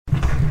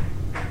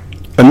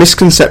A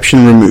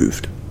misconception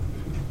removed.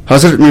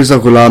 Hazrat Mirza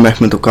Ghulam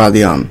Ahmad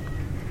Qadian,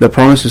 the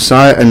promised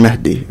Messiah and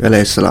Mahdi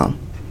alayhi salam,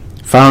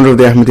 founder of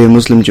the Ahmadiyya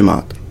Muslim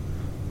Jamaat.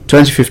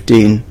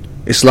 2015,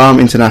 Islam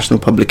International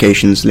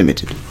Publications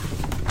Limited.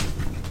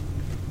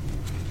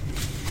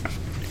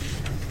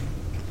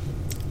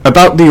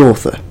 About the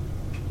author.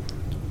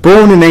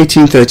 Born in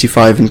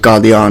 1835 in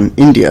Qadian,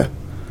 India,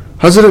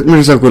 Hazrat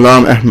Mirza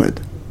Ghulam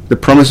Ahmad, the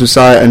promised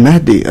Messiah and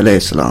Mahdi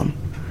alayhi salam,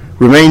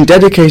 remained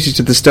dedicated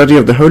to the study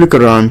of the Holy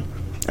Quran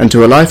and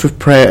to a life of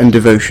prayer and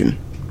devotion.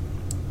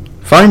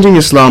 Finding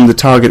Islam the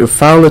target of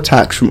foul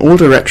attacks from all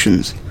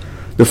directions,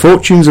 the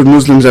fortunes of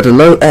Muslims at a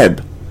low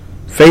ebb,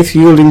 faith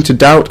yielding to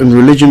doubt and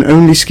religion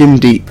only skin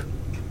deep,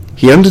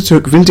 he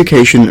undertook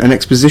vindication and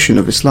exposition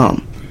of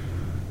Islam.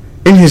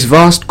 In his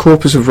vast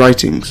corpus of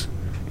writings,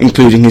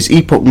 including his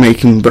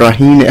epoch-making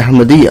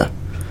Barahin-e-Ahmadiyya,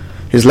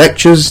 his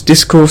lectures,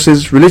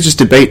 discourses, religious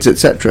debates,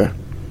 etc.,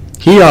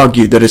 he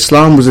argued that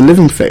Islam was a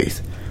living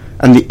faith,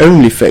 and the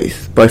only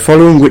faith by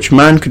following which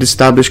man could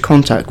establish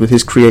contact with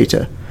his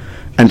Creator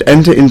and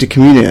enter into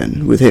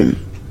communion with him.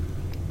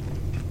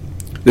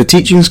 The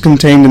teachings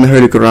contained in the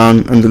Holy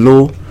Quran and the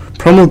law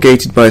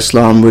promulgated by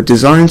Islam were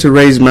designed to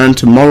raise man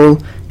to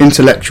moral,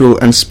 intellectual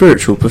and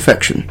spiritual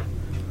perfection.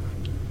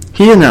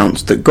 He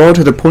announced that God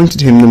had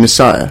appointed him the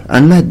Messiah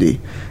and Mahdi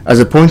as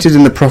appointed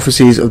in the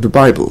prophecies of the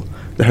Bible,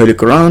 the Holy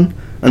Quran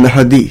and the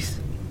Hadith.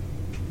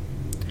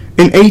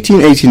 In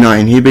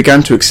 1889 he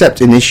began to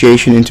accept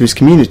initiation into his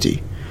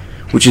community,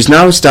 which is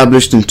now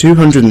established in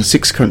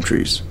 206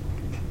 countries.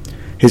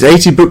 His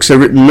 80 books are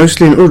written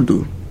mostly in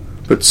Urdu,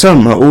 but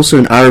some are also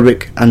in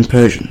Arabic and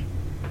Persian.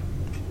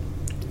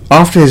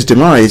 After his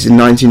demise in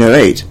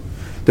 1908,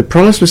 the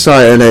promised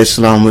Messiah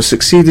ﷺ was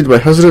succeeded by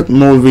Hazrat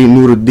Maulvi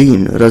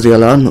Nuruddin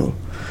Raziyallahu Anhu,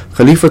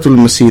 Khalifatul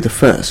Masih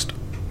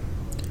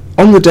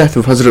I. On the death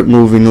of Hazrat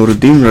Maulvi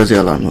Nuruddin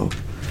Raziyallahu Anhu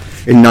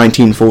in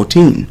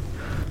 1914,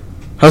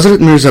 Hazrat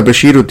Mirza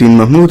Bashiruddin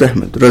Mahmud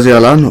Ahmad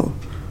Raziyallahu Anhu,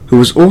 who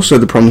was also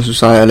the promised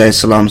Messiah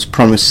ﷺ's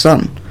promised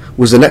son,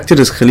 was elected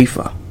as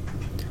Khalifa.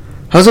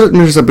 Hazrat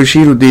Mirza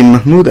Bashiruddin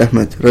Mahmud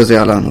Ahmad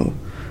Raziyallahu Anhu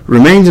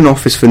remained in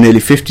office for nearly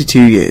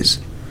 52 years.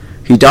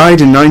 He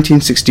died in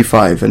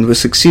 1965 and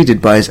was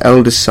succeeded by his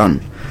eldest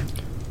son,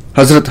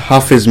 Hazrat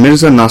Hafiz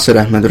Mirza Nasir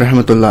Ahmad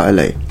Rahmatullah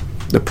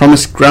Alayh, the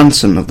promised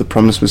grandson of the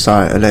promised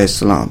Messiah alayhi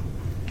salam.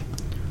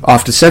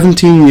 After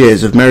 17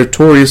 years of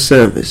meritorious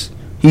service,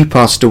 he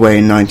passed away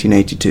in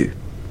 1982.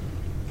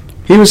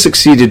 He was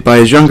succeeded by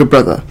his younger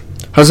brother,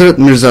 Hazrat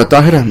Mirza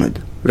Tahir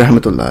Ahmad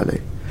Rahmatullah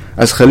Alayh,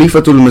 as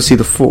Khalifatul Masih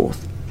IV,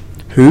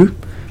 who,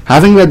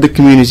 having led the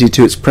community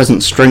to its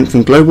present strength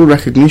and global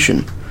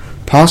recognition,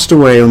 passed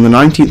away on the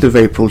 19th of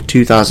April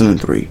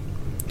 2003.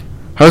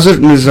 Hazrat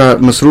Mirza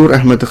Masroor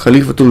Ahmad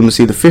Khalifatul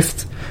Masih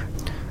V,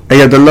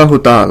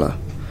 Ayyadallahu Ta'ala,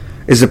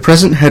 is the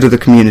present head of the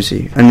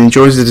community and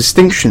enjoys the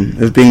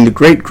distinction of being the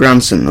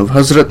great-grandson of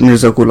Hazrat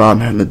Mirza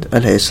Ghulam Ahmad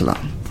alayhi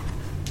salam.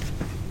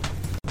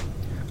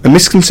 A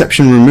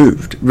misconception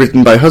removed,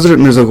 written by Hazrat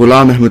Mirza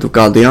Ghulam Ahmad of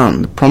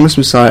Qadian, the promised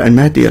Messiah and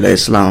Mahdi alayhi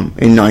salam,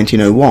 in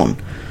 1901,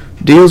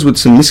 deals with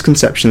some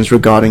misconceptions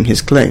regarding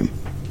his claim.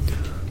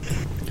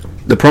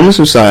 The promised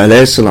Messiah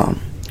alayhi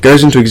salam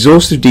goes into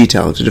exhaustive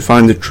detail to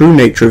define the true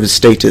nature of his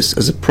status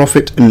as a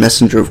prophet and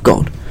messenger of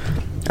God,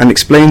 and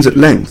explains at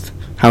length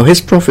how his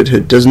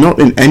prophethood does not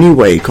in any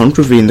way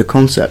contravene the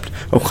concept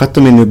of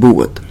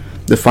Khatam-i-Nubuwwat,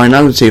 the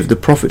finality of the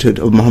prophethood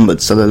of Muhammad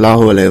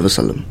sallallahu alaihi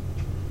wasallam.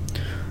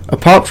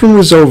 Apart from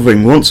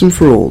resolving once and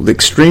for all the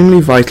extremely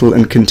vital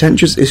and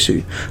contentious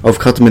issue of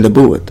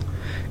Khatam-i-Nubuwwat,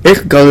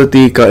 Ik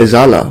Galati Ka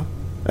Izala,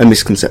 a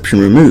misconception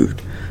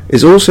removed,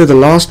 is also the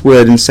last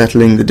word in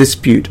settling the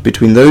dispute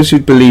between those who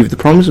believe the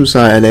promised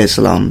Messiah alayhi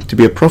salam to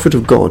be a prophet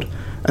of God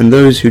and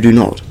those who do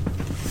not.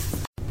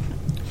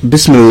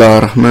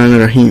 Bismillah ar-Rahman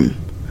ar-Rahim.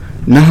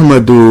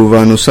 Nahmadu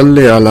wa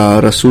nusalli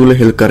ala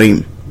Rasulihil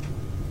Kareem.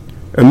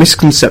 A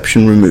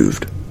misconception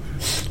removed.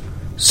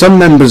 Some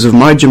members of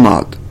my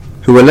Jamaat,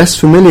 who are less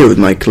familiar with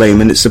my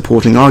claim and its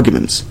supporting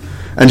arguments,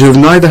 and who have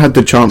neither had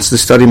the chance to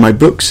study my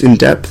books in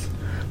depth,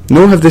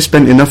 nor have they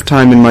spent enough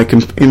time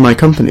in my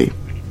company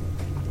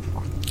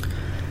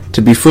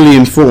to be fully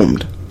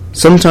informed,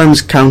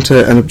 sometimes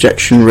counter an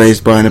objection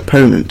raised by an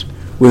opponent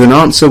with an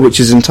answer which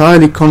is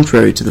entirely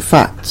contrary to the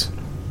facts.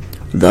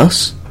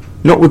 Thus,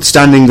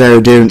 notwithstanding their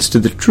adherence to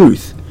the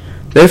truth,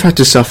 they have had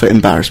to suffer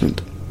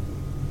embarrassment.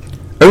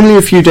 Only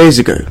a few days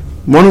ago,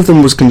 one of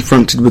them was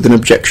confronted with an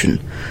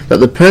objection that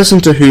the person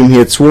to whom he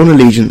had sworn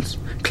allegiance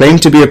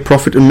claimed to be a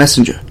prophet and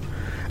messenger,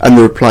 and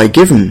the reply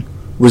given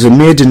was a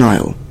mere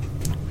denial,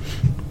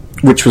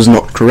 which was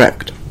not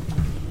correct.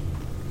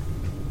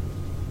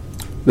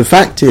 The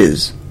fact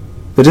is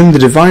that in the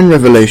divine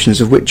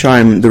revelations of which I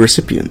am the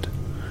recipient,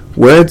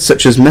 words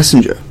such as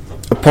messenger,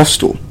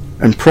 apostle,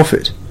 and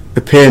prophet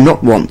appear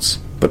not once,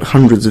 but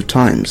hundreds of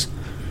times.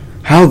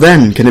 How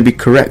then can it be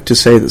correct to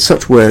say that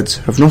such words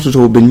have not at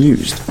all been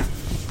used?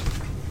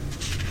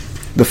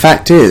 The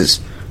fact is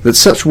that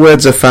such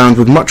words are found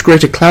with much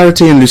greater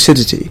clarity and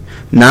lucidity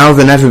now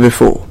than ever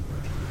before.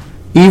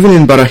 Even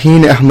in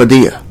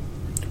Barahin-e-Ahmadiyya,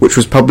 which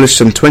was published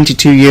some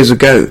 22 years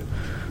ago,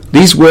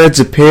 these words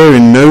appear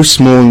in no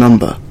small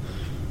number.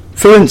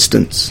 For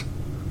instance,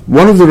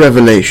 one of the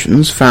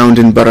revelations found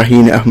in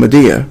Barahin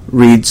Ahmadiyya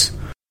reads,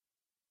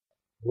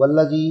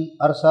 وَالَّذِي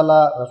أَرْسَلَ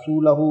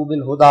رَسُولَهُ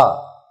بِالْهُدَى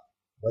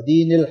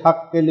وَدِينِ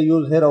الْحَقِّ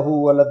لِيُظْهِرَهُ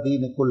عَلَى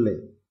الدِّينِ كُلِّهِ.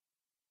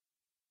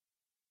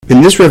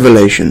 In this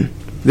revelation,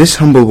 this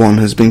humble one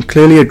has been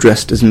clearly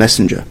addressed as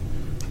messenger.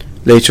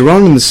 Later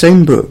on in the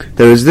same book,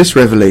 there is this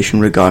revelation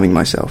regarding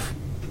myself.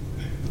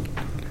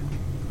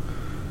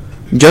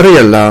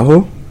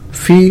 Jariyallahu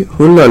fi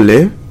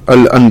hulal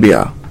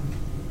al-anbiya,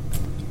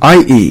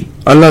 i.e.,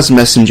 Allah's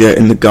messenger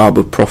in the garb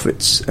of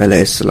prophets,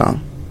 alayhi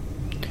salam.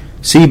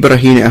 See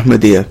Barahin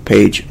Ahmadiyya,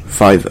 page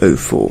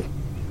 504.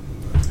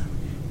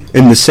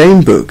 In the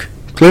same book,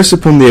 close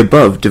upon the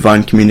above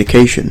divine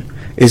communication,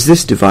 is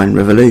this divine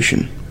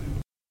revelation.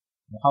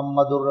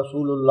 Muhammadur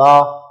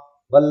Rasulullah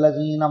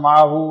wallazina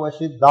ma'ahu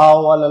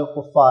ashidda'u 'alal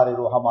kuffari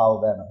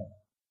ruhama'u bainahum.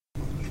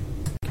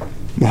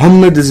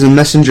 Muhammad is the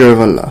messenger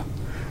of Allah,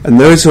 and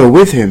those who are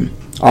with him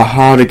are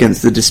hard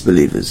against the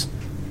disbelievers,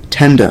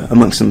 tender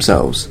amongst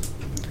themselves.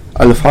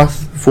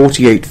 Al-Fath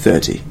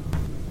 48:30.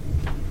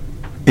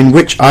 In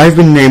which I have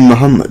been named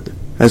Muhammad,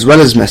 as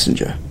well as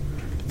messenger.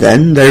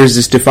 Then there is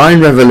this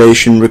divine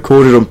revelation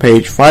recorded on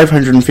page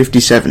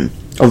 557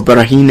 of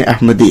Barahin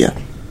Ahmadiyya.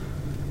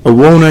 A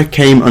warner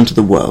came unto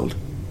the world.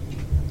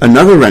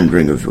 Another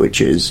rendering of which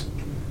is,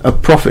 a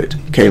prophet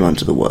came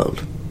unto the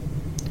world.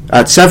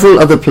 At several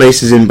other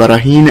places in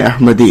Barahin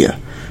Ahmadiyya,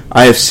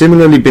 I have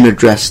similarly been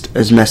addressed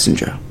as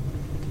messenger.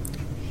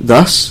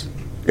 Thus,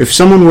 if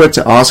someone were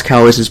to ask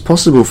how it is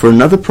possible for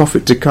another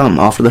prophet to come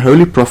after the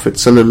Holy Prophet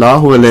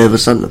sallallahu alaihi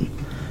wasallam,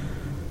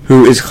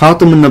 who is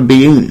Khatamun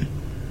Nabiyyin,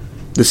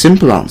 the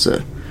simple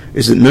answer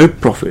is that no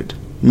prophet,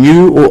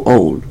 new or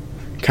old,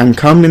 can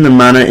come in the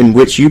manner in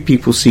which you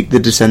people seek the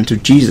descent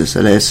of Jesus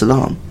alayhi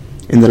salam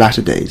in the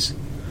latter days,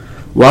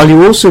 while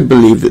you also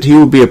believe that he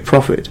will be a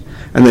prophet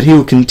and that he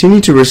will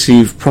continue to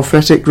receive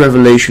prophetic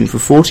revelation for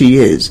 40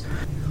 years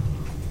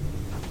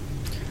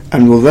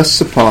and will thus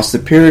surpass the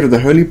period of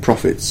the holy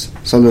prophets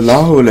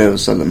sallallahu alaihi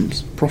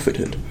wasallam's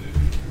prophethood.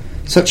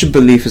 Such a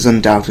belief is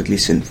undoubtedly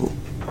sinful.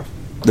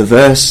 The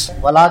verse,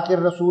 وَلَكِنْ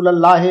رَسُولَ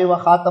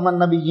اللَّهِ وَخَاتَمَ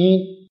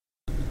النَّبِيِّينَ,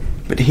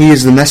 but he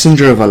is the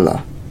messenger of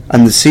Allah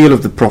and the seal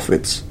of the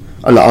prophets,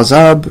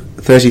 Al-Ahzab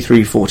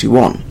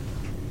 33:41,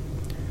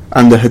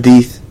 and the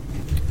hadith,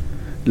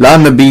 La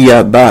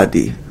Nabiyya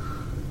Ba'di,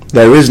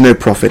 there is no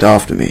prophet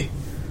after me,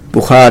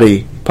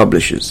 Bukhari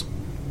publishes,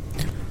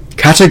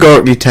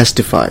 categorically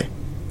testify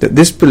that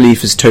this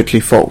belief is totally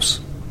false.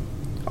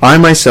 I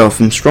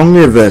myself am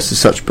strongly averse to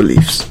such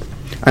beliefs,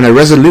 and I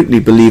resolutely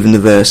believe in the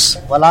verse,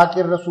 وَلَكِنْ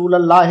رَسُولَ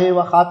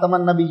اللَّهِ وَخَاتَمَ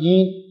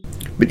النَّبِيِّينَ,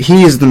 but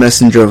he is the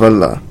messenger of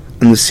Allah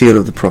and the seal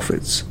of the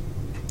prophets.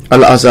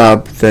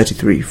 Al-Ahzab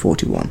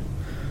 33:41.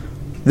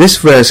 This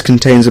verse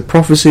contains a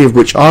prophecy of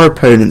which our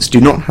opponents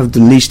do not have the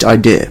least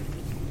idea.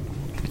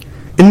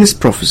 In this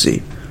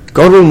prophecy,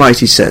 God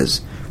Almighty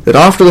says that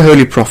after the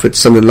Holy Prophet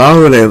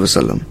sallallahu alaihi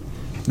wasallam,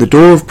 the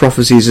door of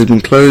prophecies has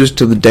been closed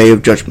till the Day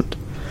of Judgment,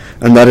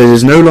 and that it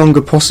is no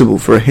longer possible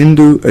for a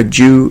Hindu, a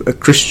Jew, a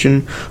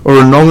Christian, or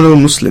a nominal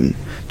Muslim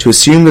to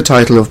assume the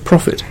title of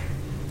prophet,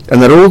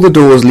 and that all the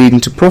doors leading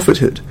to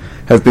prophethood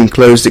have been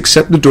closed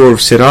except the door of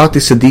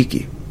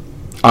Sirat-i-Siddiqi,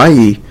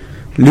 i.e.,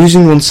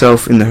 losing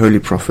oneself in the Holy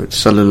Prophet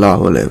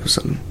sallallahu alaihi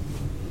wasallam.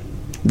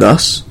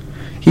 Thus,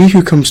 he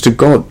who comes to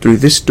God through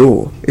this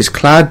door is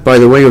clad by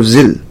the way of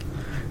Zil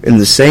in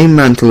the same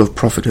mantle of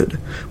prophethood,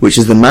 which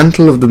is the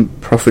mantle of the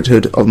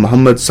prophethood of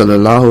Muhammad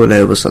sallallahu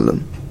alaihi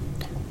wasallam.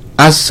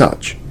 As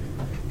such,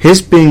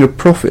 his being a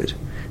prophet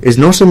is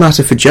not a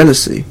matter for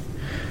jealousy,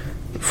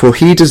 for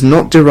he does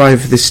not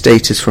derive this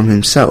status from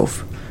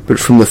himself, but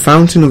from the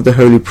fountain of the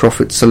Holy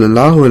Prophet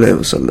sallallahu alaihi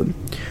wasallam,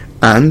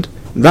 and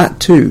that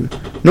too,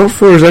 not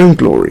for his own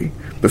glory,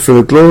 but for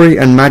the glory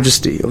and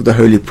majesty of the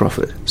Holy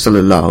Prophet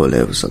sallallahu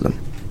alaihi wasallam.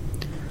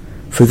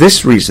 For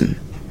this reason,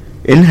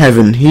 in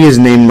heaven he is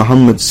named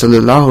Muhammad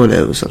sallallahu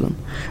alaihi wasallam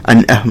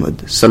and Ahmad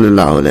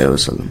sallallahu alaihi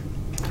wasallam.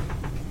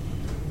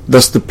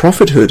 Thus the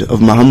prophethood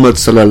of Muhammad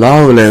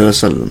sallallahu alaihi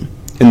wasallam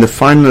in the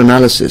final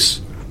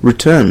analysis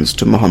returns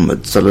to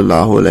Muhammad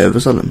sallallahu alaihi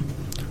wasallam,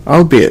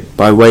 albeit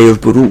by way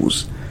of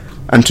buruz,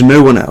 and to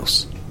no one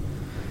else.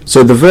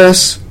 So the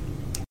verse,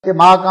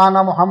 مَا كَانَ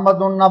مُحَمَّدٌ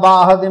نَبَا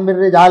أَحَدٍ مِّن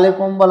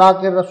رِّجَالِكُمْ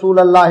وَلَكِنْ رَسُولَ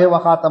اللَّهِ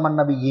وَخَاتَمَ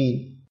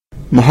النَّبِيِّينَ,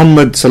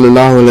 Muhammad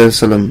sallallahu alaihi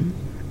wasallam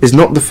is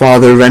not the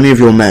father of any of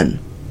your men,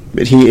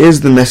 but he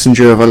is the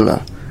messenger of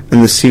Allah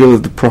and the seal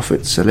of the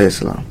prophets alayhi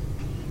salam.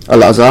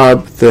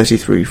 Al-Ahzab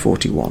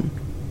 33:41,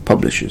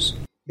 publishers.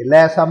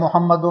 لَيْسَ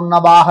مُحَمَّدٌ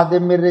نَبَا أَحَدٍ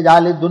مِّن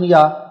رِّجَالِ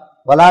الدُّنْيَا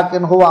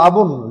وَلَكِنْ هُوَ أَبٌ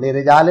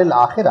لِرِجَالِ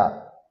الْآخِرَةِ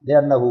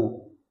لِأَنَّهُ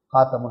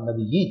خَاتَمُ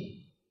النَّبِيِّينَ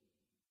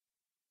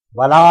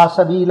وَلَا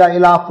سَبِيلَ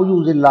إِلَى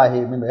فُيُوزِ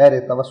اللَّهِ مِنْ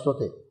غَيْرِ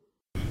تَوَسُّطٍ,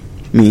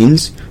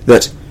 means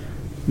that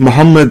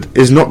Muhammad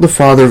is not the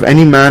father of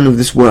any man of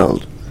this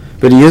world,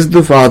 but he is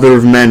the father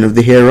of men of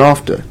the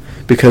hereafter,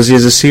 because he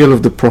is a seal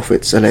of the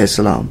prophets alayhi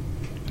salam,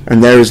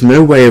 and there is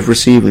no way of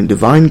receiving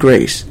divine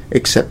grace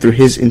except through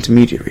his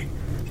intermediary,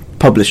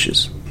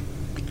 Publishers.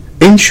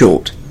 In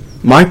short,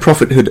 my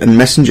prophethood and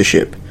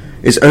messengership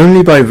is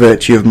only by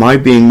virtue of my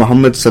being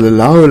Muhammad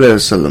sallallahu alaihi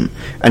wasallam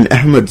and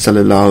Ahmad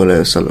sallallahu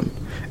alaihi wasallam,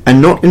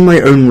 and not in my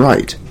own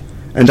right,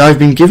 and I have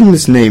been given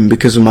this name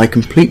because of my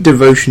complete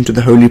devotion to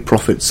the Holy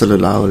Prophet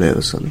sallallahu alaihi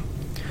wasallam.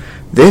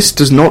 This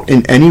does not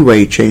in any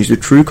way change the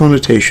true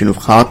connotation of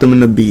Khatam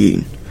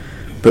al-Nabiyyin,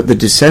 but the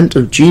descent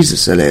of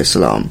Jesus alayhi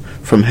salam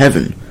from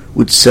heaven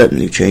would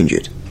certainly change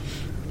it.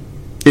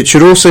 It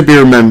should also be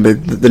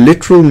remembered that the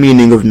literal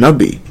meaning of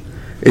Nabi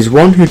is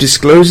one who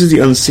discloses the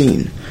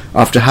unseen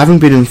after having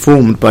been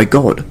informed by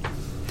God.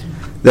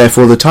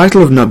 Therefore the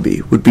title of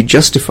Nabi would be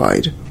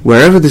justified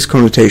wherever this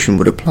connotation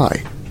would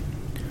apply.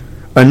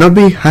 A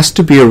Nabi has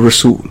to be a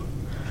Rasul,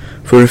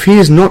 for if he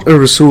is not a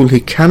Rasul he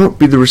cannot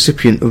be the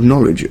recipient of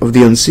knowledge of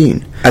the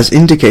unseen, as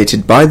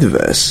indicated by the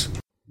verse,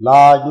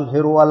 لا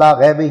يظهر على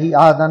غيبه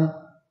أحدا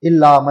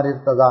إلا من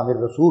ارتضى من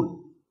رسول.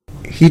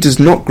 He does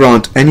not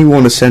grant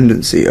anyone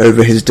ascendancy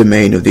over his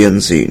domain of the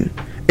unseen,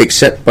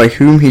 except by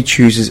whom he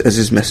chooses as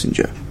his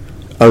messenger.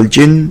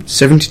 Al-Jinn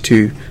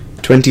 72,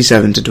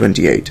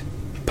 27-28,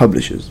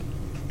 Publishers.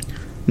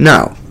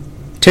 Now,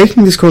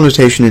 taking this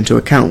connotation into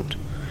account,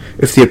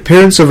 if the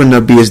appearance of a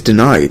Nabi is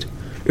denied,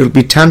 it would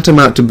be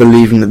tantamount to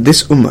believing that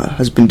this Ummah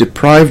has been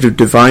deprived of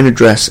divine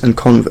address and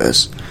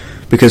converse,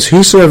 because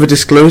whosoever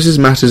discloses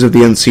matters of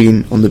the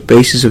unseen on the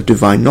basis of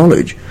divine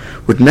knowledge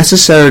would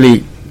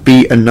necessarily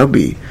be a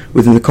Nabi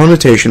within the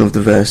connotation of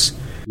the verse,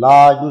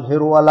 لا يظهر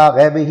على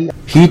غيبه.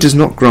 He does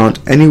not grant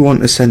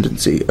anyone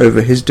ascendancy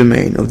over his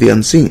domain of the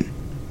unseen.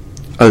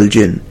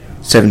 Al-Jinn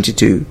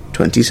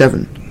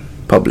 72:27,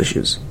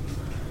 Publishers.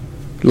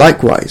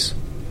 Likewise,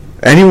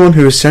 anyone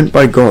who is sent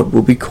by God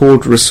will be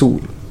called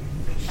Rasul.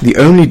 The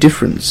only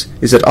difference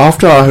is that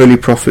after our Holy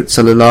Prophet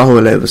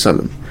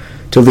ﷺ,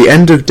 till the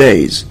end of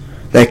days,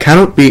 there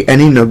cannot be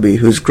any Nabi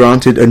who is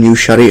granted a new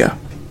Sharia,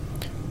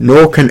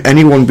 nor can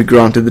anyone be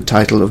granted the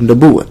title of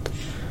Nabuwat,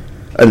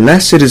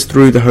 unless it is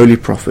through the Holy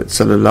Prophet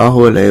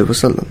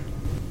ﷺ.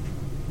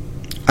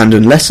 And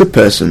unless a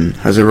person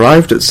has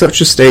arrived at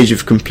such a stage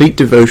of complete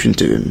devotion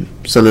to him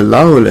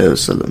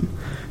ﷺ,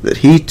 that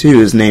he too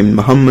is named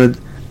Muhammad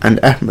and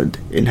Ahmad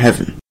in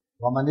heaven.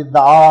 ومن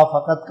ادعى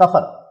فقد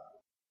كفر.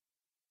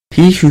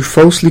 He who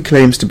falsely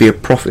claims to be a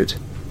prophet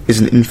is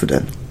an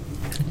infidel.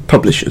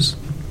 Publishers.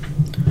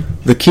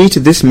 The key to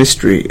this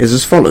mystery is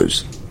as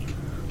follows.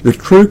 The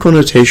true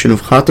connotation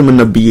of Khatam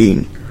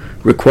al-Nabiyyin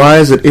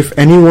requires that if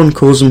anyone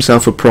calls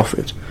himself a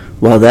prophet,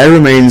 while there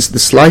remains the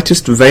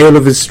slightest veil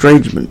of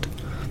estrangement,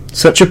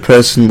 such a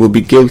person will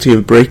be guilty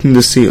of breaking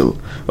the seal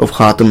of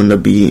Khatam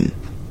al-Nabiyyin.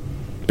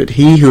 But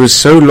he who is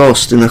so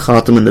lost in the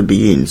Khatam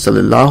al-Nabiyyin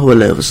sallallahu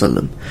alaihi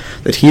wasallam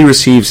that he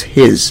receives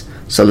his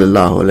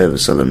sallallahu alaihi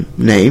wasallam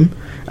name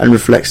and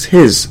reflects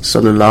his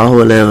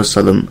sallallahu alaihi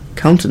wasallam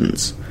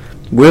countenance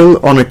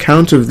will, on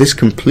account of this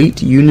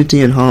complete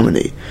unity and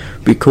harmony,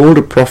 be called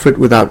a prophet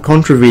without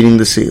contravening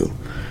the seal.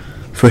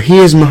 For he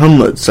is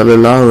Muhammad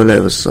sallallahu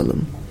alaihi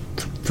wasallam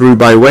through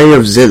by way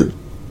of Zil.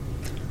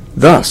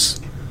 Thus,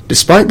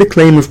 despite the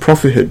claim of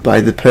prophethood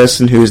by the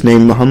person who is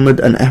named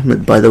Muhammad and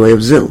Ahmad by the way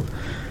of Zil,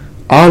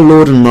 our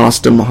Lord and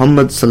Master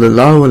Muhammad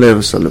sallallahu alaihi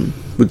wasallam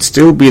would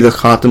still be the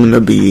Khatam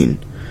al-Nabiyyin,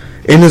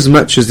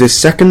 inasmuch as this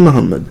second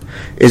Muhammad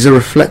is a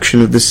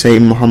reflection of the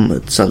same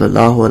Muhammad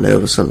sallallahu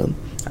alaihi wasallam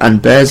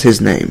and bears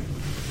his name.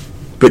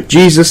 But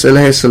Jesus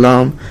alayhi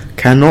salam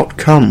cannot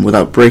come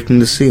without breaking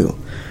the seal,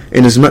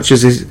 inasmuch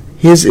as his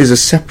is a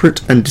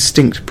separate and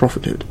distinct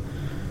prophethood.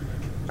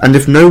 And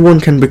if no one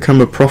can become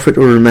a prophet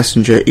or a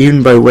messenger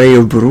even by way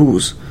of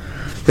buruz,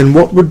 then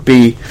what would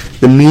be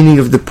the meaning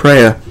of the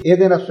prayer,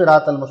 اهدنا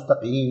الصراط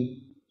المستقيم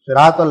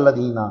صراط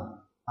الذين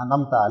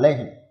أنعمت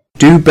عليهم?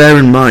 Do bear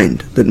in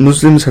mind that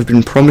Muslims have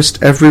been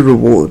promised every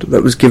reward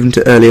that was given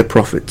to earlier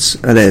prophets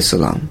alayhi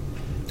salam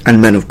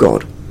and men of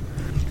God.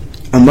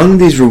 Among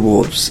these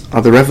rewards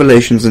are the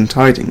revelations and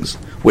tidings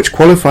which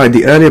qualified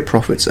the earlier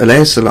prophets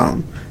alayhi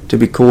salam to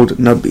be called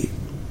Nabi.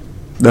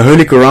 The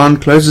Holy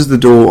Quran closes the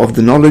door of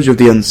the knowledge of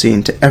the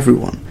unseen to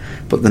everyone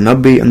but the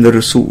Nabi and the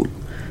Rasul,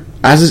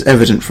 as is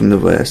evident from the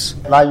verse,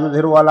 لا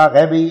يظهر على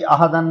غيبه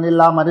أحدا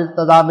إلا من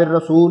ارتضى من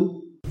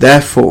رسول.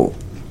 Therefore,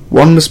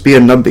 one must be a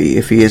Nabi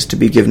if he is to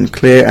be given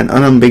clear and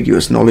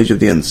unambiguous knowledge of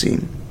the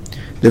unseen.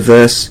 The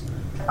verse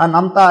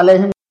أنعمت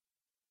عليهم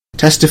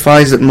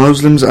testifies that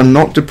Muslims are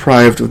not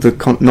deprived of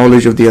the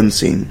knowledge of the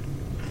unseen.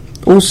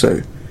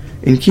 Also,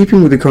 in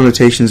keeping with the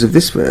connotations of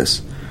this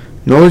verse,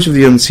 knowledge of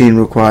the unseen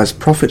requires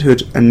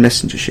prophethood and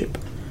messengership.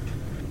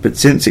 But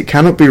since it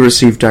cannot be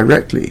received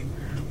directly,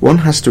 one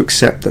has to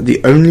accept that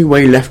the only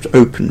way left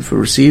open for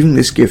receiving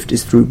this gift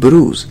is through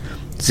buruz,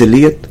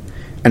 ziliyat,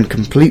 and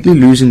completely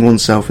losing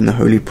oneself in the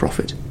Holy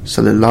Prophet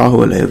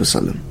sallallahu alaihi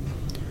wasallam.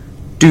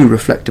 Do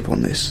reflect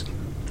upon this.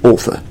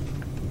 Author.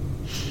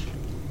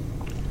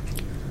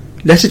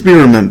 Let it be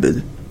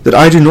remembered that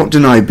I do not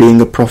deny being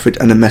a prophet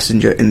and a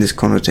messenger in this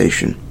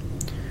connotation.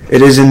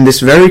 It is in this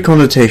very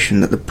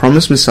connotation that the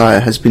promised Messiah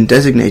has been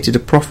designated a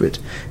prophet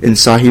in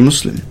Sahih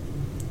Muslim.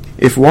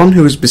 If one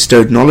who is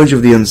bestowed knowledge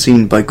of the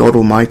unseen by God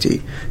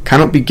Almighty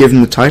cannot be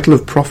given the title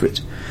of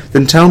prophet,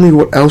 then tell me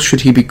what else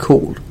should he be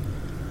called?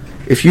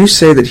 If you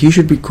say that he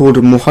should be called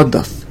a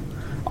muhaddath,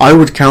 I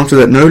would counter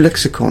that no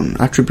lexicon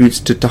attributes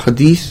to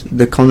tahdith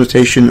the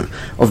connotation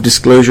of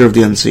disclosure of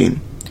the unseen,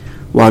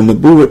 while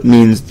nubuwwat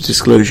means the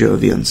disclosure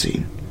of the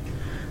unseen.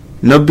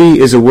 Nabi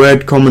is a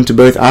word common to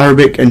both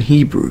Arabic and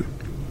Hebrew.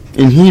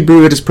 In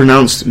Hebrew it is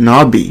pronounced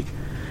nabi,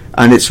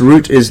 and its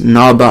root is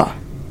naba,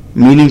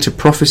 meaning to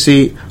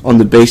prophecy on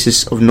the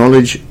basis of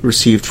knowledge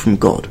received from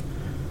God.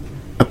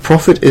 A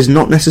prophet is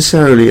not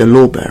necessarily a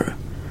law-bearer,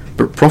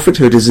 but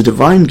prophethood is a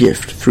divine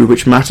gift through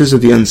which matters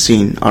of the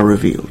unseen are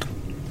revealed.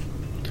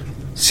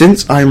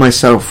 Since I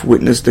myself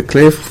witnessed the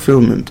clear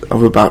fulfillment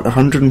of about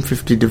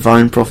 150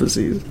 divine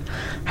prophecies,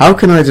 how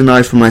can I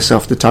deny for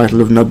myself the title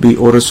of Nabi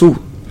or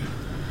Rasul?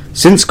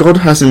 Since God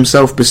has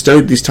himself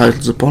bestowed these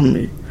titles upon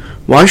me,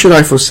 why should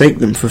I forsake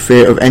them for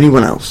fear of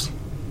anyone else?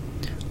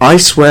 I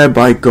swear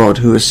by God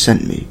who has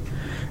sent me,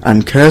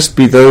 and cursed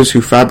be those who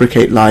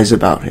fabricate lies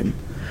about him,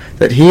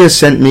 that he has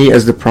sent me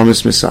as the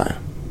promised Messiah.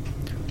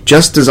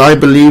 Just as I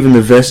believe in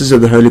the verses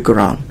of the Holy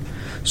Quran,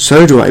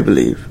 so do I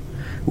believe,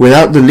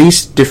 without the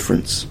least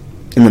difference,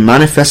 in the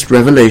manifest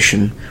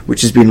revelation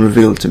which has been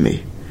revealed to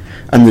me,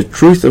 and the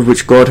truth of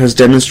which God has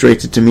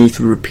demonstrated to me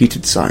through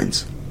repeated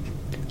signs.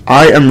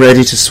 I am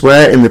ready to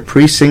swear in the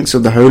precincts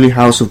of the holy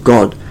house of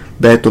God,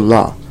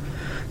 Baytullah,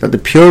 that the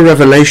pure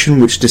revelation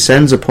which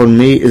descends upon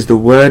me is the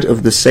word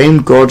of the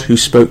same God who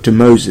spoke to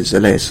Moses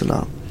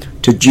ﷺ,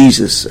 to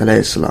Jesus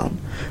ﷺ,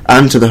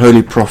 and to the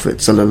Holy Prophet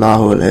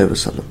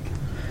ﷺ.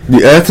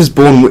 The earth has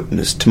borne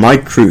witness to my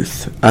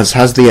truth, as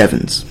has the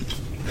heavens.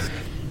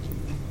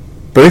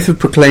 Both have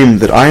proclaimed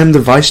that I am the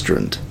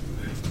vicegerent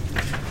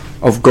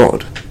of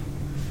God,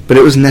 but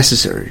it was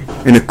necessary,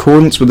 in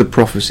accordance with the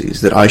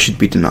prophecies, that I should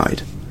be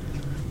denied.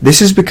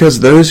 This is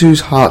because those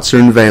whose hearts are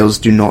in veils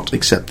do not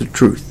accept the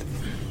truth.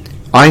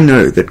 I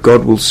know that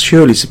God will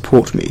surely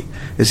support me,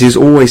 as he has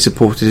always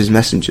supported his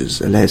messengers,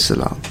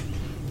 ﷺ.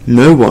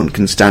 No one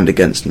can stand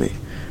against me,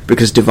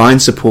 because divine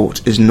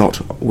support is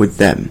not with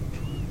them.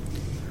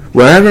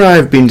 Wherever I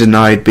have been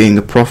denied being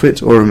a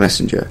prophet or a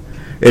messenger,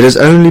 it has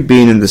only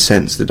been in the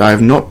sense that I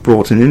have not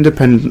brought an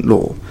independent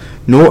law,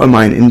 nor am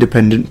I an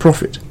independent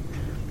prophet.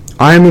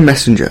 I am a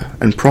messenger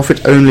and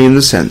prophet only in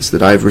the sense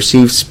that I have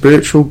received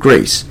spiritual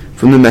grace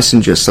from the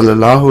Messenger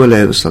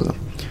ﷺ,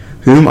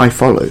 whom I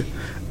follow,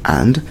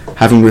 and,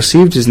 having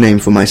received his name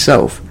for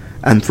myself,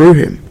 and through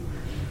him,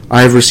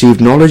 I have received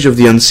knowledge of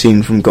the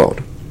unseen from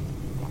God.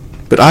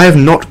 But I have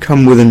not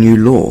come with a new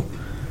law.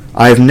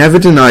 I have never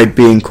denied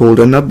being called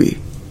a Nabi,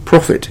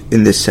 prophet,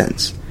 in this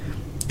sense.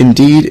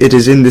 Indeed, it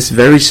is in this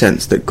very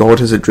sense that God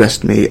has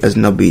addressed me as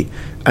Nabi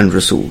and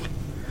Rasul,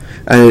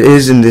 and it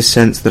is in this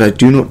sense that I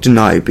do not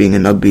deny being a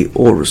Nabi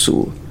or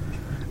Rasul.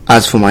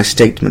 As for my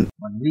statement,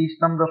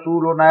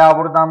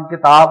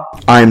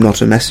 I am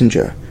not a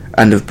messenger,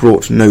 and have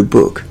brought no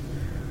book,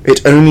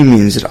 it only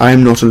means that I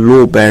am not a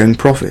law-bearing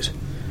prophet.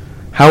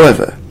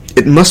 However,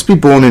 it must be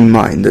borne in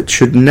mind that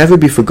should never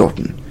be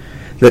forgotten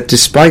that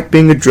despite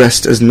being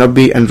addressed as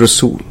Nabi and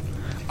Rasul,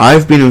 I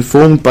have been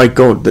informed by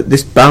God that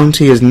this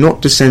bounty has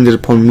not descended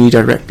upon me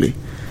directly.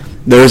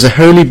 There is a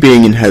holy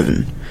being in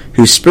heaven,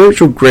 whose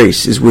spiritual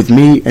grace is with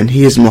me, and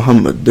he is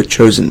Muhammad, the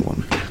chosen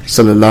one,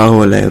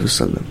 sallallahu alaihi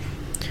wasallam.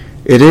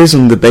 It is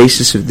on the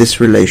basis of this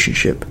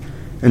relationship,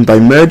 and by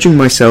merging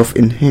myself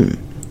in him,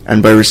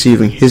 and by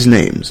receiving his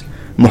names,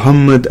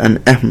 Muhammad and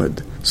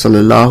Ahmad,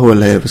 sallallahu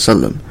alaihi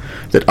wasallam,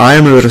 that I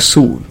am a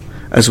Rasul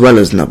as well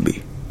as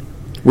Nabi,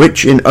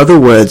 which in other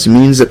words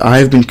means that I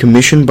have been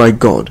commissioned by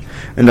God,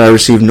 and I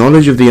receive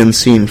knowledge of the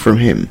unseen from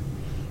him.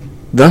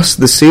 Thus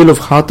the seal of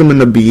Khatam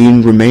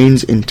an-Nabiyyin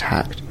remains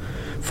intact,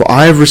 for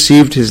I have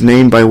received his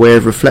name by way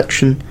of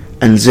reflection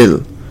and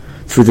zil,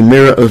 through the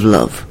mirror of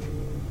love.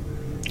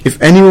 If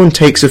anyone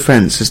takes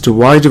offence as to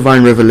why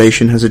divine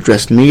revelation has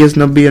addressed me as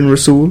Nabi and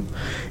Rasul,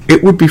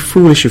 it would be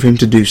foolish of him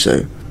to do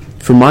so,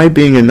 for my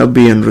being a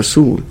Nabi and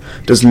Rasul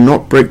does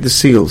not break the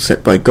seal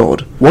set by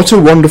God. What a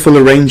wonderful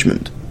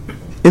arrangement!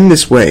 In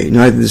this way,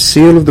 neither the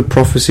seal of the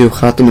prophecy of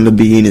Khatam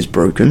an-Nabiyyin is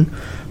broken,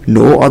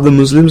 nor are the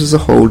Muslims as a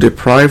whole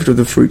deprived of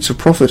the fruits of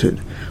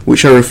prophethood,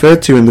 which are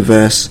referred to in the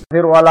verse,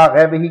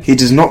 He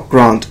does not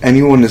grant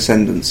anyone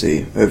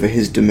ascendancy over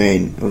his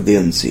domain of the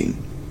unseen.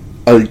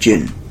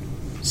 Al-Jinn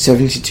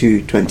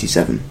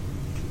 72:27.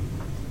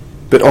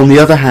 But on the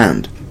other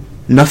hand,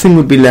 nothing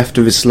would be left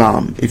of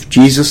Islam if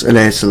Jesus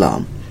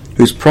ﷺ,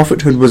 whose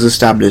prophethood was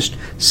established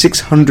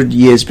 600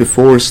 years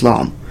before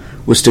Islam,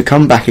 was to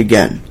come back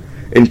again,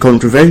 in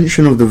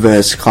contravention of the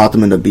verse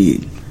Khatam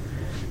an-Nabiyyin.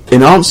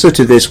 In answer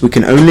to this, we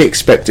can only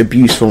expect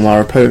abuse from our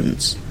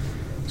opponents.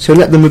 So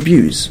let them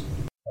abuse.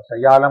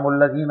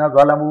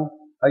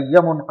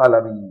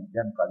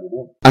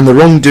 And the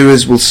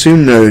wrongdoers will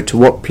soon know to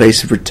what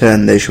place of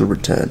return they shall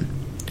return.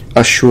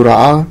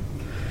 Ash-Shura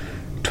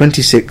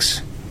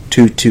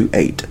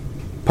 26:228,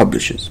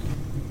 Publishers.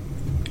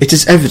 It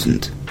is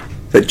evident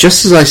that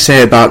just as I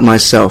say about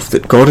myself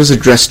that God has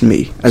addressed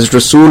me as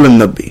Rasul and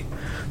Nabi,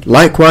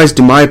 Likewise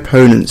do my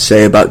opponents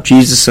say about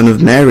Jesus son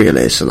of Mary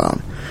alayhi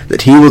salam,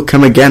 that he will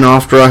come again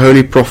after our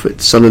holy Prophet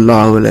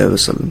sallallahu alayhi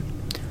wasallam.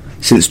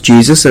 Since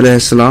Jesus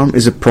alayhi salam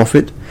is a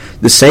prophet,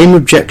 the same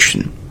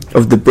objection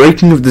of the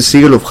breaking of the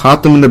seal of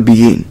Khatam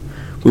al-Nabiyyin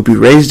will be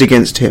raised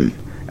against him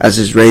as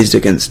is raised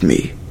against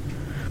me.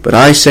 But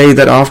I say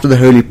that after the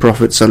holy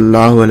Prophet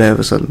sallallahu alayhi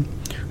wasallam,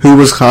 who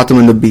was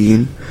Khatam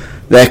al-Nabiyyin,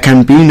 there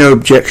can be no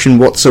objection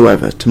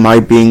whatsoever to my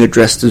being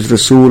addressed as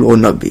Rasul or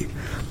Nabi,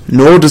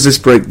 nor does this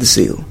break the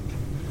seal.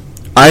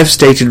 I have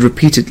stated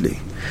repeatedly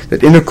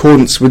that in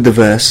accordance with the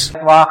verse,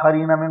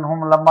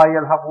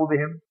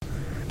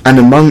 and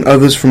among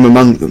others from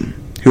among them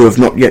who have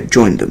not yet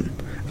joined them,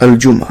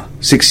 Al-Jumu'ah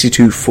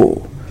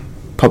 62:4,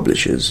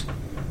 publishers,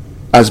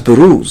 as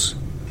Buruz,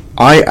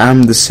 I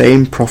am the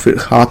same Prophet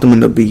Khatam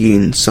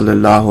al-Nabiyyin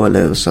sallallahu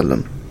alayhi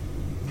wasallam.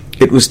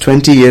 It was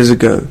 20 years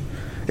ago,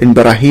 in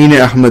Barahin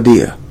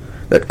Ahmadiyya,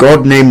 that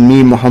God named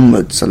me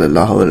Muhammad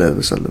sallallahu alayhi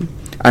wasallam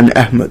and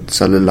Ahmad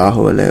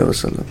sallallahu alayhi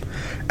wasallam,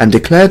 and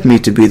declared me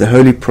to be the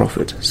Holy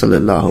Prophet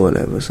sallallahu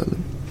alayhi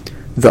wasallam.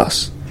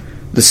 Thus,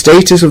 the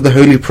status of the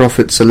Holy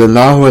Prophet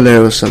sallallahu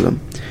alayhi wasallam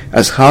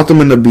as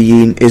Khatam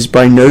al-Nabiyyin is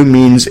by no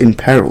means in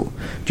peril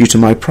due to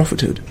my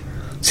prophethood,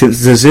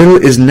 since the zil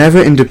is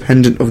never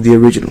independent of the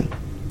original.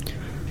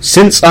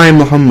 Since I am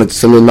Muhammad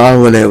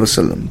sallallahu alayhi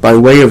wasallam by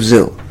way of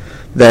zil,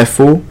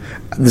 therefore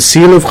the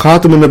seal of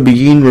Khatam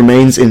al-Nabiyyin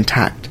remains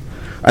intact,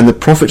 and the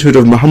prophethood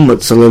of Muhammad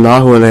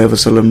sallallahu alayhi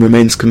wasallam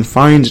remains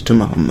confined to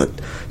Muhammad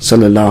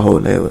sallallahu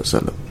alayhi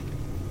wasallam.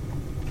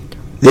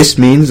 This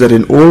means that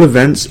in all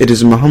events it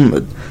is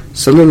Muhammad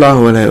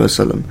sallallahu alayhi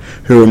wasallam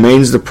who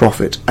remains the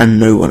prophet and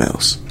no one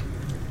else.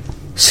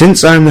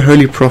 Since I am the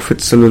holy Prophet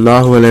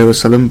sallallahu alayhi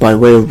wasallam by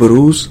way of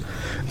Buruz,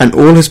 and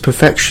all his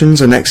perfections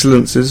and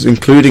excellences,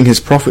 including his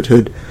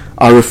prophethood,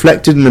 are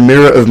reflected in the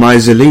mirror of my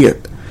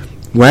ziliyat,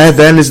 where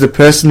then is the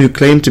person who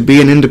claimed to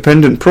be an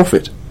independent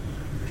prophet?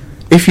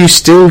 If you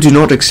still do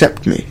not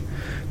accept me,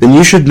 then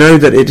you should know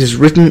that it is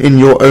written in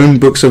your own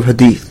books of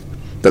hadith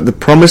that the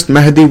promised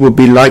Mahdi will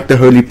be like the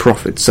Holy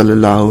Prophet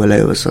sallallahu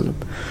alaihi wasallam,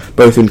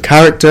 both in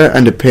character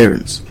and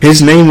appearance.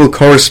 His name will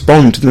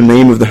correspond to the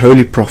name of the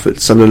Holy Prophet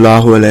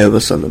sallallahu alaihi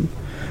wasallam,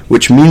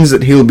 which means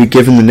that he will be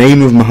given the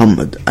name of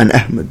Muhammad and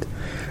Ahmad,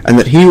 and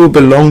that he will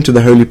belong to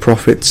the Holy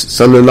Prophet's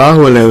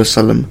sallallahu alaihi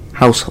wasallam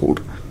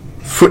household.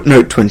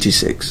 Footnote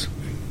 26.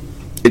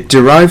 It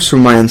derives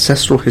from my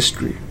ancestral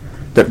history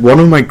that one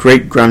of my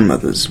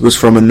great-grandmothers was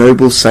from a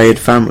noble Sayyid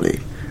family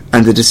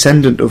and a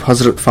descendant of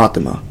Hazrat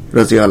Fatima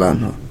radiyallahu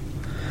anha.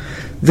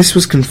 This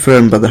was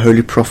confirmed by the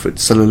Holy Prophet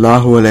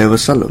sallallahu alaihi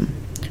wasallam,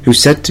 who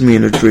said to me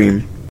in a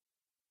dream,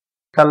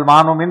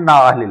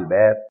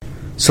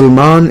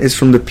 Salman is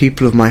from the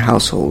people of my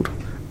household,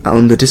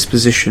 on the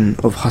disposition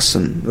of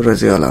Hassan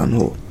radiyallahu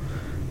anhu.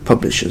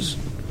 Publishers.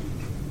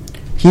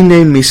 He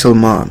named me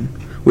Salman,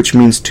 which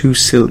means two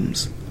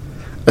silms.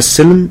 A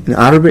silm in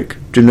Arabic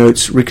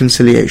denotes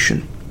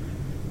reconciliation.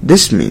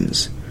 This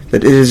means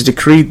that it is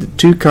decreed that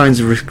two kinds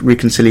of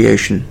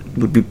reconciliation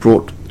would be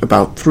brought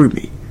about through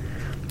me.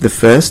 The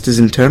first is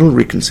internal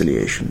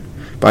reconciliation,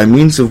 by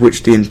means of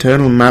which the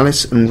internal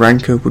malice and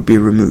rancor would be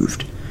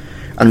removed,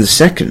 and the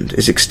second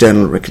is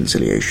external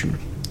reconciliation,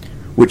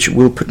 which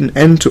will put an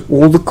end to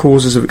all the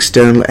causes of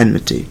external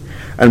enmity,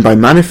 and by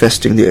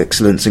manifesting the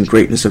excellence and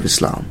greatness of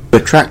Islam,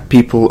 attract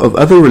people of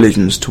other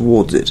religions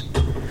towards it.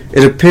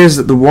 It appears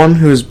that the one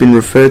who has been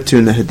referred to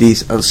in the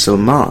hadith as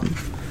Salman,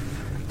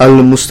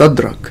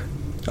 Al-Mustadrak,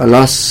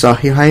 Alas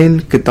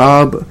Sahihain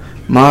Kitab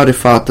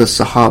Ma'rifat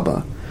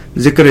al-Sahaba,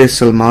 Zikr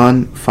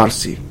Salman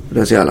Farsi,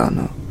 Raziyallahu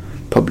anhu,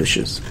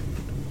 publishers,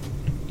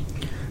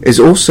 is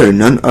also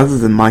none other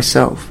than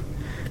myself,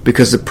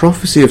 because the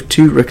prophecy of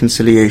two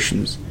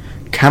reconciliations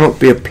cannot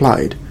be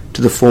applied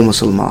to the former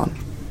Salman.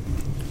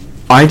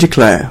 I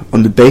declare,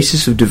 on the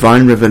basis of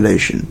divine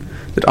revelation,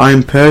 that I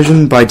am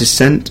Persian by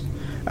descent,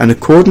 and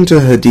according to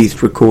the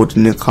hadith recorded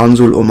in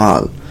Kanzul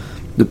Umal,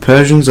 the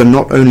Persians are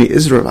not only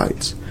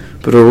Israelites,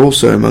 but are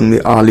also among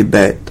the Ali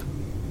Bayt.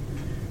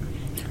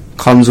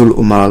 Kanzul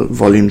Umal,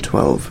 Volume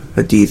 12,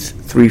 Hadith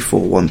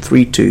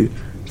 34132,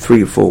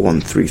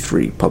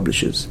 34133,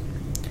 publishers.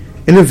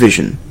 In a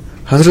vision,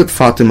 Hazrat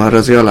Fatima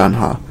radiyallahu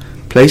anha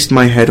placed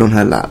my head on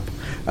her lap,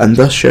 and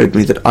thus showed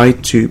me that I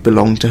too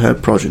belonged to her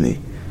progeny.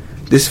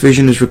 This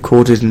vision is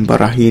recorded in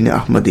Barahin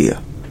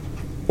Ahmadiyya.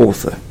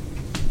 Author.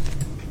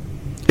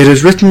 It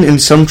is written in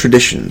some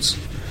traditions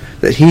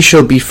that he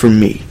shall be from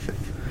me.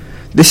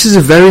 This is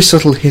a very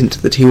subtle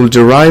hint that he will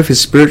derive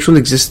his spiritual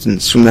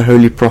existence from the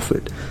Holy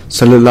Prophet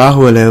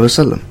sallallahu alaihi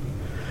wasallam,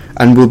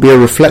 and will be a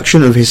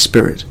reflection of his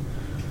spirit.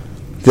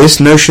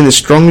 This notion is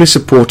strongly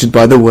supported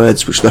by the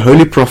words which the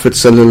Holy Prophet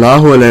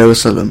sallallahu alaihi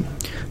wasallam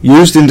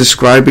used in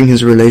describing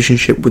his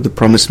relationship with the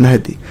promised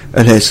Mahdi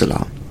alayhi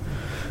salam,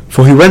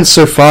 for he went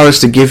so far as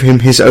to give him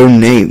his own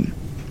name.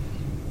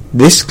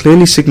 This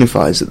clearly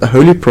signifies that the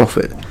Holy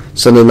Prophet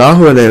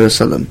sallallahu alaihi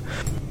wasallam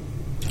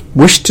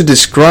wished to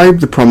describe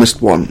the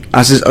promised one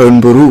as his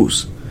own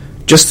Buruz,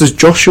 just as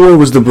Joshua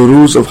was the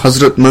Buruz of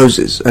Hazrat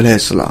Moses alayhi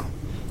salam,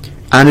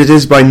 and it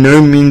is by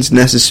no means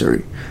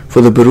necessary for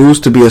the Buruz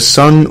to be a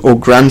son or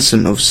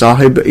grandson of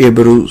Sahib-e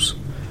Buruz.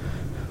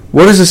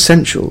 What is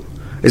essential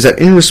is that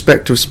in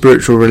respect of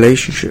spiritual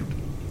relationship,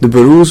 the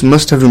Buruz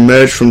must have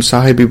emerged from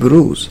Sahib-e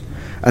Buruz,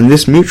 and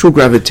this mutual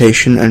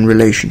gravitation and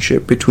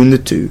relationship between the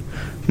two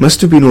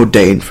must have been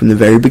ordained from the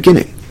very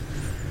beginning.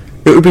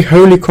 It would be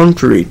wholly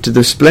contrary to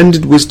the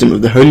splendid wisdom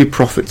of the Holy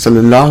Prophet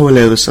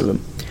ﷺ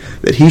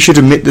that he should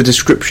omit the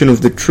description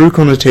of the true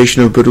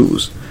connotation of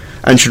Buruz,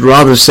 and should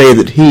rather say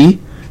that he,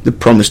 the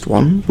promised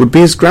one, would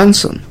be his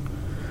grandson.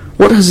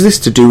 What has this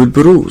to do with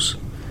Buruz?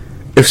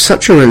 If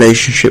such a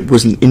relationship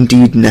was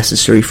indeed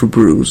necessary for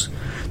Buruz,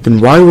 then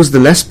why was the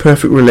less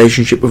perfect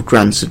relationship of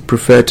grandson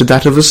preferred to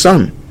that of a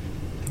son?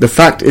 The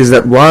fact is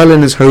that while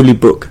in his holy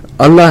book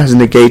Allah has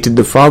negated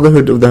the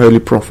fatherhood of the Holy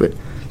Prophet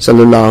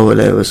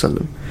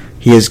ﷺ,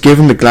 he has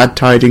given the glad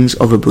tidings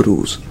of a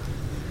Buruz.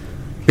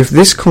 If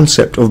this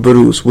concept of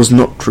Buruz was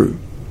not true,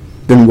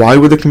 then why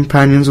were the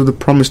companions of the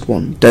Promised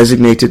One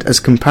designated as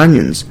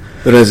companions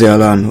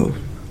anhu,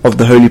 of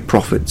the Holy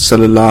Prophet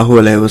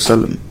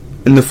ﷺ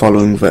in the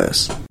following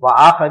verse?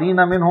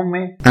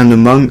 And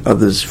among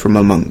others from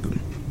among them.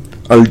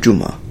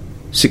 Al-Jumu'ah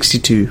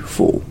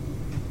 62:4,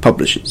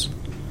 publishers.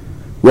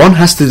 One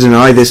has to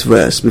deny this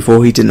verse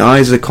before he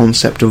denies the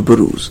concept of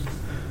Buruz.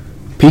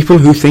 People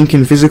who think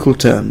in physical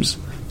terms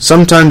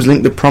sometimes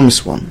link the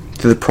Promised One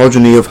to the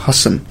progeny of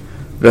Hassan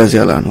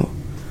anhu,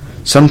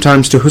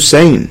 sometimes to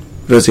Hussein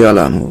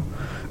anhu,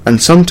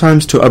 and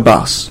sometimes to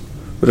Abbas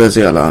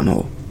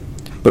anhu.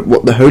 But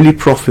what the Holy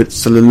Prophet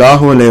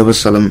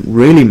ﷺ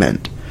really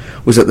meant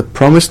was that the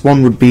Promised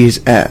One would be his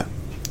heir,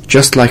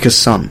 just like a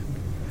son,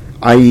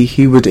 i.e.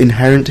 he would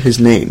inherit his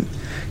name,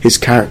 his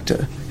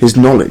character, his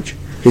knowledge,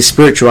 his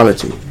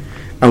spirituality,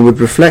 and would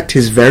reflect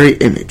his very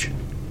image.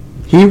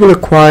 He will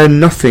acquire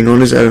nothing on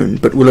his own,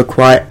 but will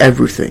acquire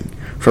everything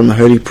from the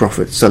Holy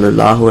Prophet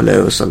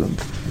ﷺ,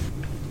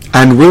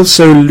 and will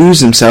so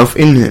lose himself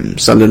in him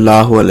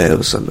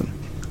ﷺ,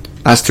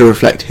 as to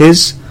reflect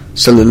his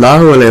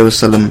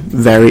ﷺ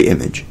very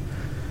image.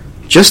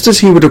 Just as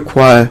he would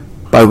acquire,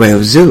 by way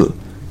of zil,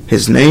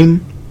 his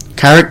name,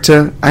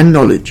 character, and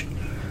knowledge,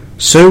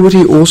 so would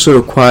he also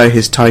acquire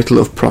his title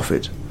of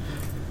prophet.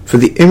 For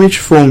the image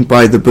formed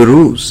by the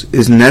Buruz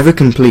is never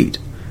complete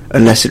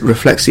unless it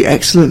reflects the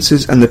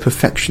excellences and the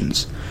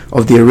perfections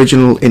of the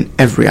original in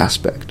every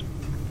aspect.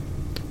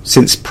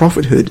 Since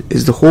prophethood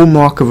is the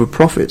hallmark of a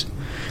prophet,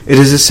 it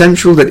is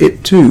essential that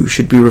it too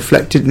should be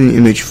reflected in the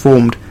image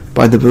formed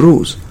by the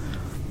Buruz.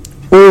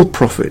 All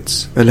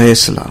prophets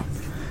ﷺ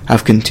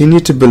have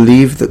continued to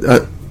believe that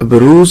a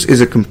Buruz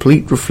is a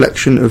complete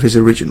reflection of his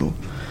original,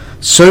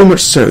 so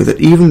much so that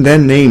even their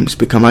names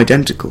become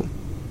identical.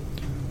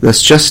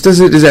 Thus, just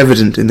as it is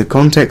evident in the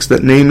context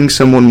that naming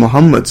someone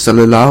Muhammad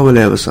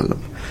ﷺ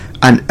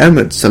and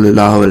Ahmad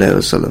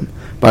ﷺ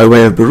by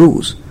way of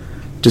Buruz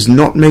does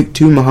not make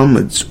two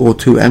Muhammads or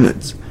two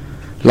Ahmads,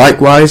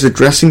 likewise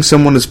addressing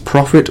someone as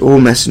prophet or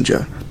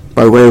messenger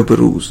by way of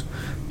Buruz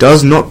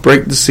does not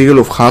break the seal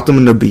of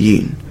Khatam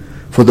al-Nabiyyin,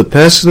 for the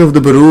person of the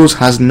Buruz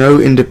has no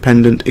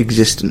independent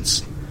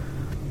existence.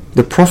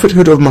 The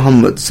prophethood of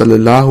Muhammad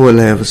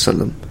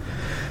ﷺ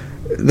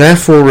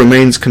therefore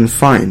remains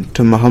confined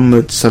to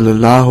Muhammad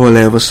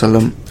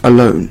ﷺ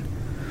alone.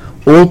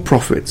 All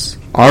prophets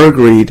are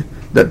agreed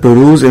that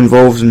Buruz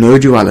involves no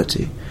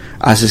duality,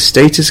 as his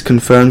status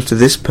confirms to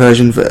this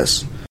Persian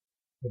verse.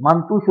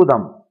 Man tu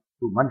shudam,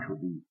 tu man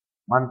shudi,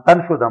 man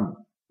tan shudam,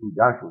 tu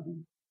ja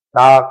shudi,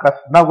 ta kas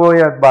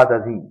nagoyad bad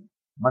azim,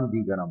 man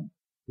digaram,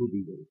 tu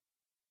digaram.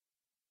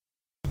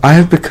 I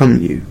have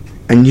become you,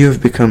 and you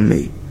have become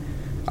me.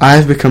 I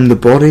have become the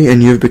body,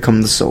 and you have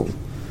become the soul.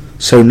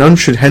 So none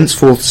should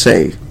henceforth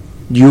say,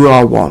 you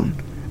are one,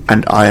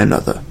 and I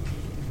another.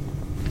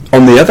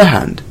 On the other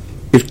hand,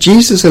 if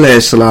Jesus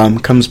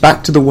ﷺ comes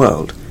back to the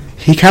world,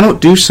 he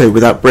cannot do so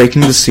without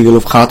breaking the seal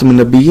of Khatam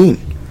al-Nabiyyin.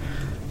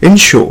 In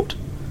short,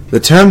 the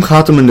term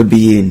Khatam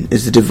al-Nabiyyin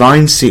is the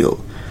divine seal,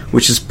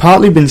 which has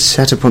partly been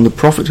set upon the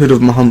prophethood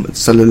of Muhammad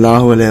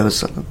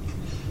ﷺ.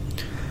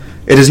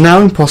 It is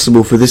now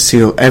impossible for this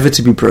seal ever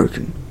to be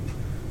broken.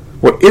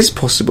 What is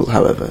possible,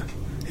 however,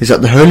 is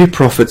that the Holy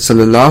Prophet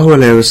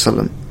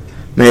ﷺ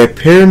may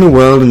appear in the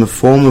world in the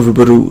form of a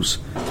Buruz,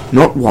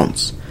 not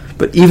once,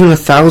 but even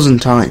 1,000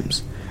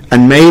 times,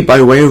 and may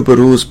by way of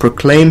Buruz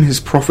proclaim his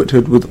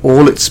prophethood with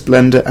all its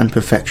splendour and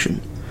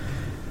perfection.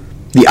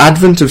 The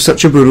advent of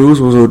such a Buruz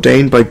was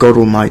ordained by God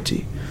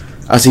Almighty,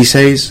 as he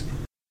says,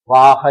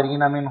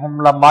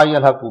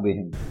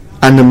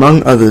 and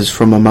among others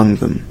from among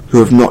them who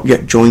have not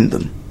yet joined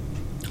them.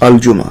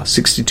 Al-Jumu'ah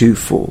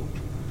 62:4.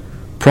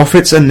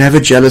 Prophets are never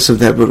jealous of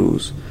their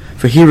Buruz,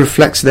 for he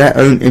reflects their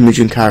own image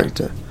and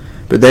character,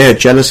 but they are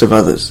jealous of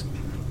others.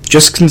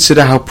 Just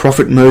consider how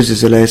Prophet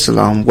Moses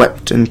ﷺ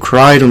wept and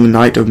cried on the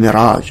night of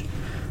Miraj,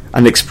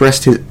 and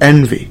expressed his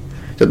envy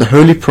that the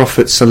Holy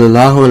Prophet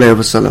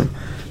ﷺ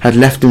had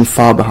left him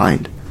far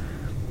behind.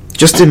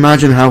 Just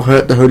imagine how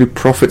hurt the Holy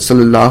Prophet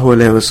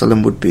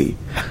ﷺ would be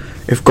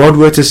if God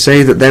were to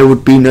say that there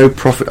would be no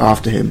prophet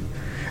after him,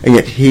 and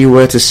yet he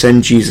were to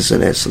send Jesus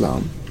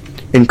ﷺ.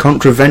 in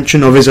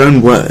contravention of his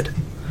own word.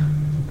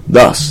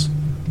 Thus,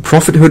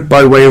 prophethood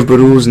by way of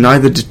buruz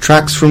neither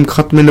detracts from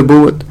Khatm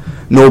Nubuwwat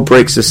nor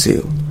breaks the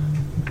seal,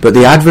 but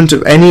the advent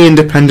of any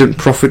independent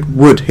prophet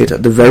would hit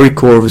at the very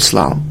core of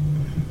Islam,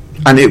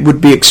 and it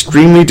would be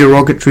extremely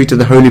derogatory to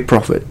the Holy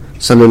Prophet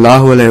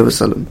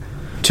ﷺ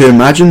to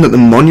imagine that the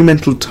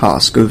monumental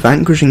task of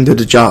vanquishing the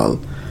Dajjal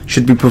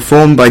should be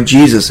performed by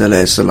Jesus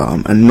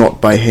ﷺ and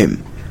not by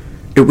him.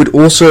 It would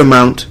also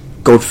amount,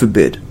 God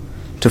forbid,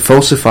 to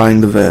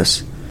falsifying the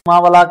verse, but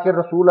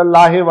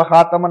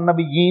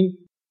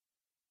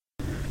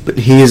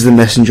he is the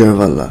messenger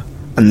of Allah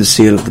and the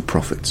seal of the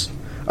prophets.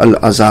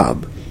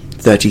 Al-Ahzab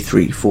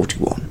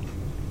 33:41.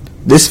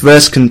 This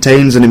verse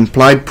contains an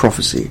implied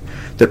prophecy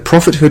that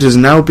prophethood has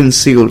now been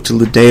sealed till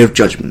the day of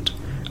judgment,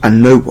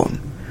 and no one,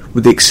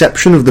 with the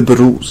exception of the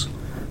Buruz,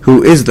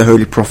 who is the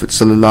Holy Prophet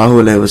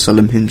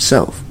ﷺ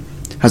himself,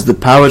 has the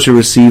power to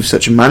receive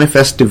such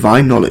manifest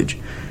divine knowledge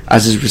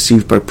as is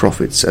received by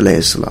prophets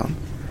ﷺ.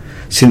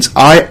 Since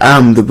I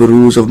am the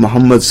Buruz of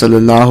Muhammad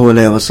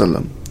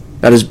ﷺ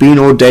that has been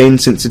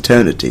ordained since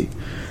eternity,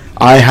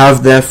 I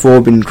have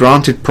therefore been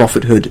granted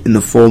prophethood in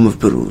the form of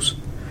Buruz,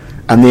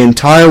 and the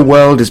entire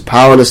world is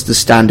powerless to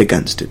stand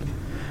against it,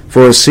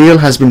 for a seal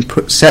has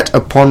been set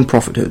upon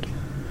prophethood.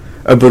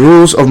 A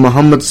Buruz of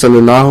Muhammad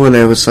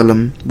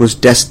ﷺ was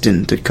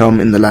destined to come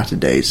in the latter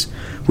days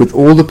with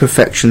all the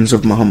perfections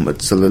of Muhammad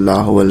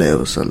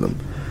ﷺ,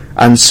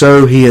 and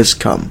so he has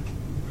come.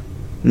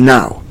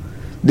 Now,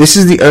 this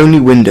is the only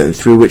window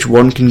through which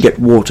one can get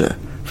water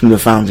from the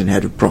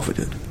fountainhead of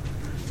prophethood.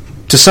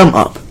 To sum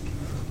up,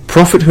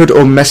 prophethood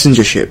or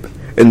messengership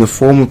in the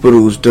form of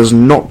Buruz does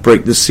not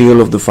break the seal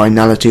of the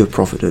finality of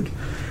prophethood,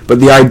 but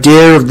the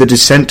idea of the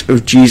descent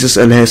of Jesus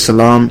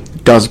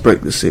ﷺ does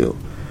break the seal,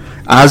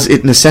 as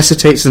it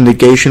necessitates the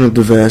negation of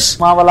the verse,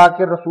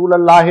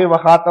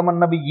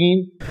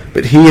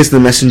 but he is the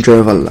messenger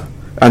of Allah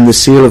and the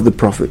seal of the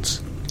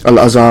prophets.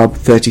 Al-Ahzab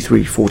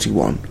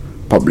 33:41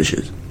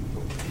 publishes.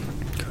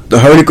 The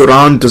Holy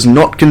Quran does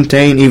not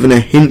contain even a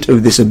hint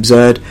of this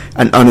absurd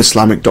and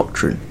un-Islamic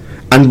doctrine,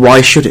 and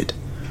why should it?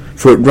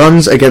 For it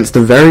runs against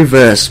the very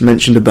verse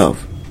mentioned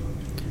above.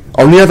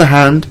 On the other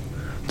hand,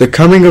 the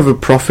coming of a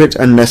prophet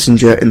and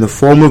messenger in the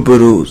form of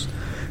Buruz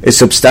is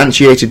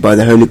substantiated by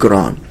the Holy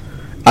Quran,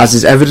 as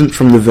is evident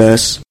from the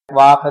verse,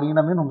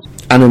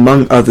 and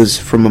among others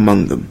from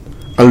among them.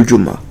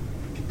 Al-Jumu'ah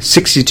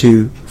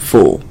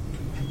 62:4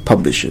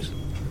 publishes.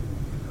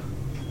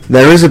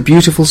 There is a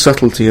beautiful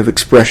subtlety of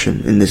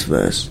expression in this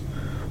verse.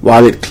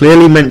 While it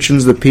clearly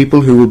mentions the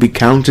people who will be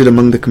counted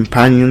among the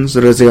companions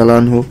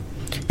radhiyallahu anhu,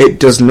 it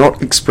does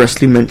not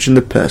expressly mention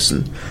the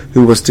person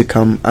who was to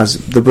come as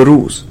the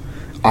Buruz,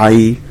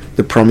 i.e.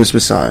 the promised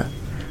Messiah,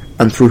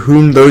 and through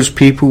whom those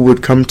people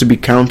would come to be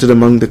counted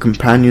among the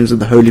companions of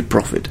the Holy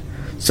Prophet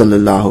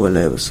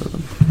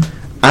ﷺ,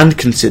 and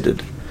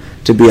considered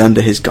to be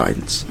under his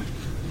guidance.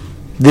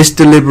 This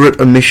deliberate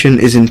omission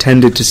is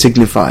intended to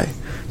signify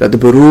that the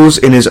Buruz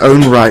in his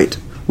own right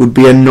would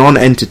be a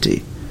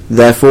non-entity,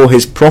 therefore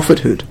his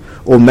prophethood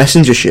or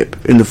messengership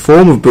in the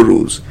form of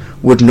Buruz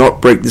would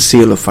not break the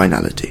seal of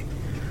finality.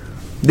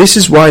 This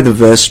is why the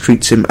verse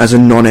treats him as a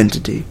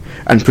non-entity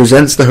and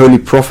presents the Holy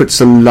Prophet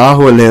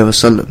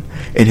ﷺ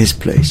in his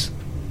place.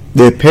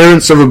 The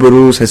appearance of a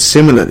Buruz has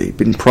similarly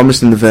been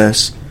promised in the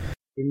verse,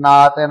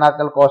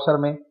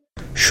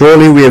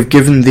 surely we have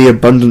given thee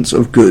abundance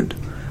of good.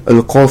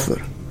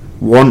 Al-Kawthar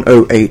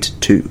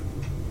 108:2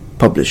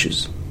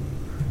 publishes.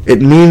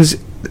 It means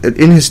that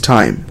in his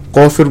time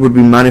Kawthar would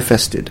be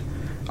manifested,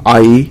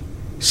 i.e.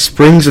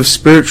 springs of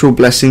spiritual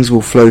blessings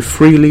will flow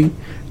freely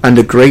and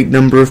a great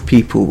number of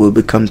people will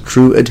become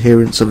true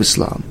adherents of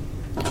Islam.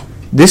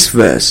 This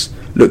verse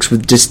looks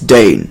with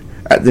disdain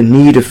at the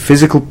need of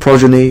physical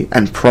progeny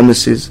and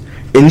promises,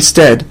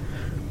 instead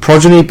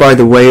progeny by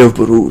the way of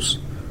Buruz.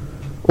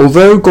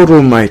 Although God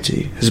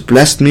Almighty has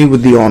blessed me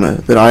with the honor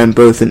that I am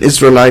both an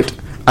Israelite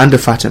and a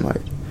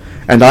Fatimite,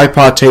 and I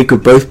partake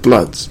of both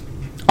bloods,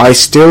 I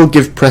still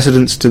give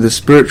precedence to the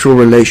spiritual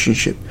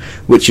relationship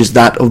which is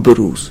that of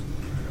Buruz.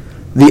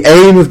 The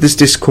aim of this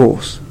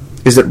discourse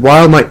is that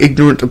while my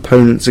ignorant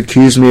opponents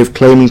accuse me of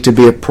claiming to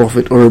be a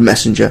prophet or a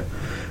messenger,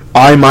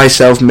 I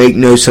myself make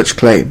no such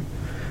claim.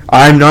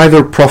 I am neither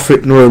a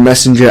prophet nor a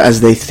messenger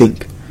as they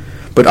think,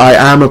 but I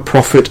am a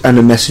prophet and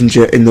a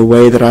messenger in the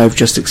way that I have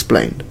just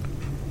explained.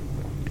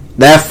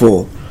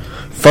 Therefore,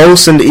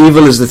 false and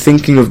evil is the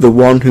thinking of the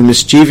one who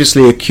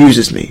mischievously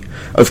accuses me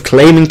of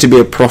claiming to be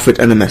a prophet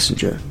and a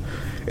messenger.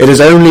 It is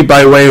only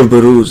by way of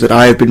Buruz that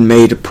I have been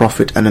made a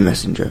prophet and a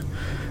messenger,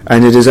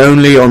 and it is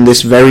only on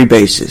this very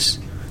basis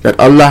that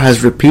Allah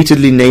has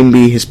repeatedly named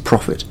me his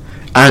prophet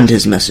and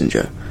his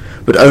messenger,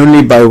 but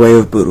only by way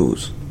of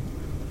Buruz.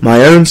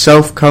 My own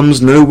self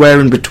comes nowhere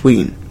in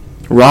between,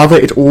 rather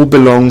it all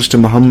belongs to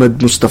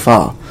Muhammad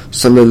Mustafa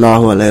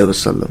sallallahu alaihi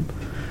wasallam.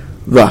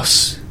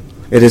 Thus,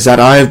 it is that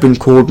I have been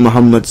called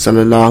Muhammad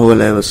sallallahu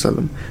alaihi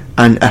wasallam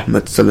and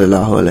Ahmad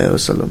sallallahu alaihi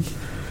wasallam.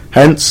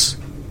 Hence,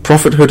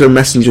 prophethood and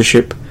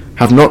messengership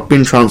have not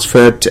been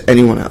transferred to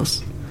anyone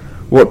else.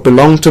 what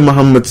belonged to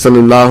Muhammad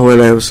sallallahu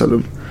alaihi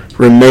wasallam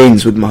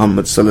remains with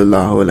Muhammad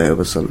sallallahu alaihi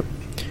wasallam.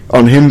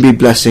 On him be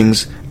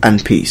blessings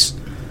and peace.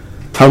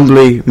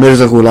 Humbly,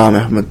 Mirza Ghulam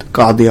Ahmad,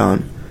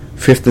 Qadian,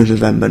 5th of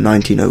November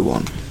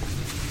 1901.